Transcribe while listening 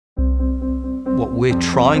What we're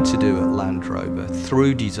trying to do at Land Rover,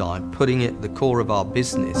 through design, putting it at the core of our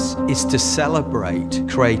business, is to celebrate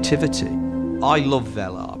creativity. I love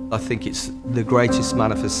Velar. I think it's the greatest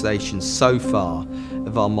manifestation so far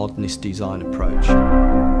of our modernist design approach.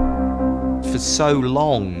 For so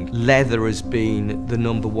long, leather has been the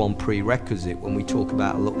 #1 prerequisite when we talk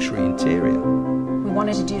about a luxury interior. We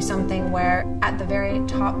wanted to do something where, at the very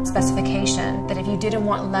top specification, that if you didn't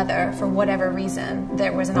want leather for whatever reason,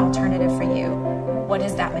 there was an alternative for you. What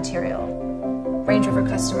is that material? Range Rover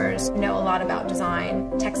customers know a lot about design.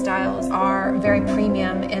 Textiles are very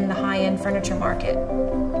premium in the high-end furniture market.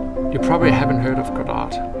 You probably haven't heard of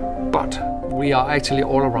Godard, but we are actually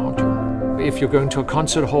all around you. If you're going to a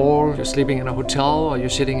concert hall, you're sleeping in a hotel, or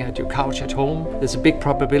you're sitting at your couch at home, there's a big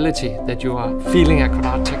probability that you are feeling a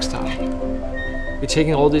Godard textile. We're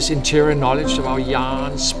taking all this interior knowledge about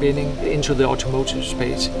yarn, spinning into the automotive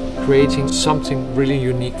space, creating something really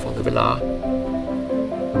unique for the Velar.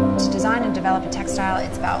 To design and develop a textile,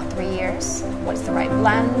 it's about 3 years. What's the right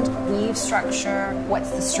blend, weave structure,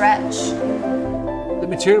 what's the stretch? The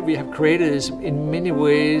material we have created is in many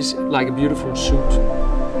ways like a beautiful suit.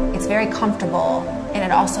 It's very comfortable, and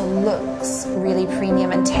it also looks really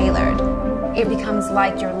premium and tailored. It becomes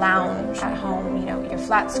like your lounge at home, you know, your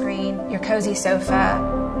flat screen, your cozy sofa.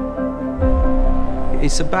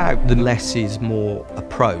 It's about the less is more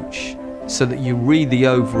approach, so that you read the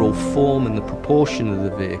overall form and the proportion of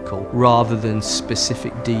the vehicle rather than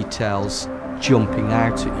specific details jumping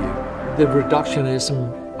out at you. The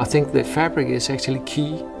reductionism, I think the fabric is actually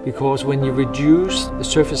key, because when you reduce the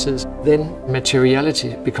surfaces, then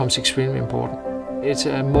materiality becomes extremely important. It's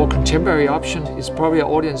a more contemporary option. It's probably an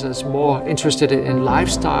audience that's more interested in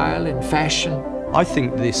lifestyle and fashion. I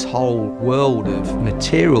think this whole world of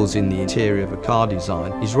materials in the interior of a car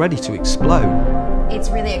design is ready to explode.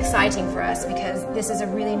 It's really exciting for us because this is a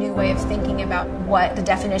really new way of thinking about what the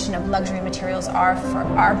definition of luxury materials are for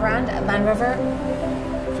our brand at Land Rover.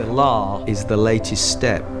 Velar is the latest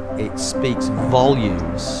step. It speaks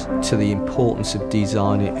volumes to the importance of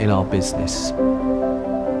design in our business.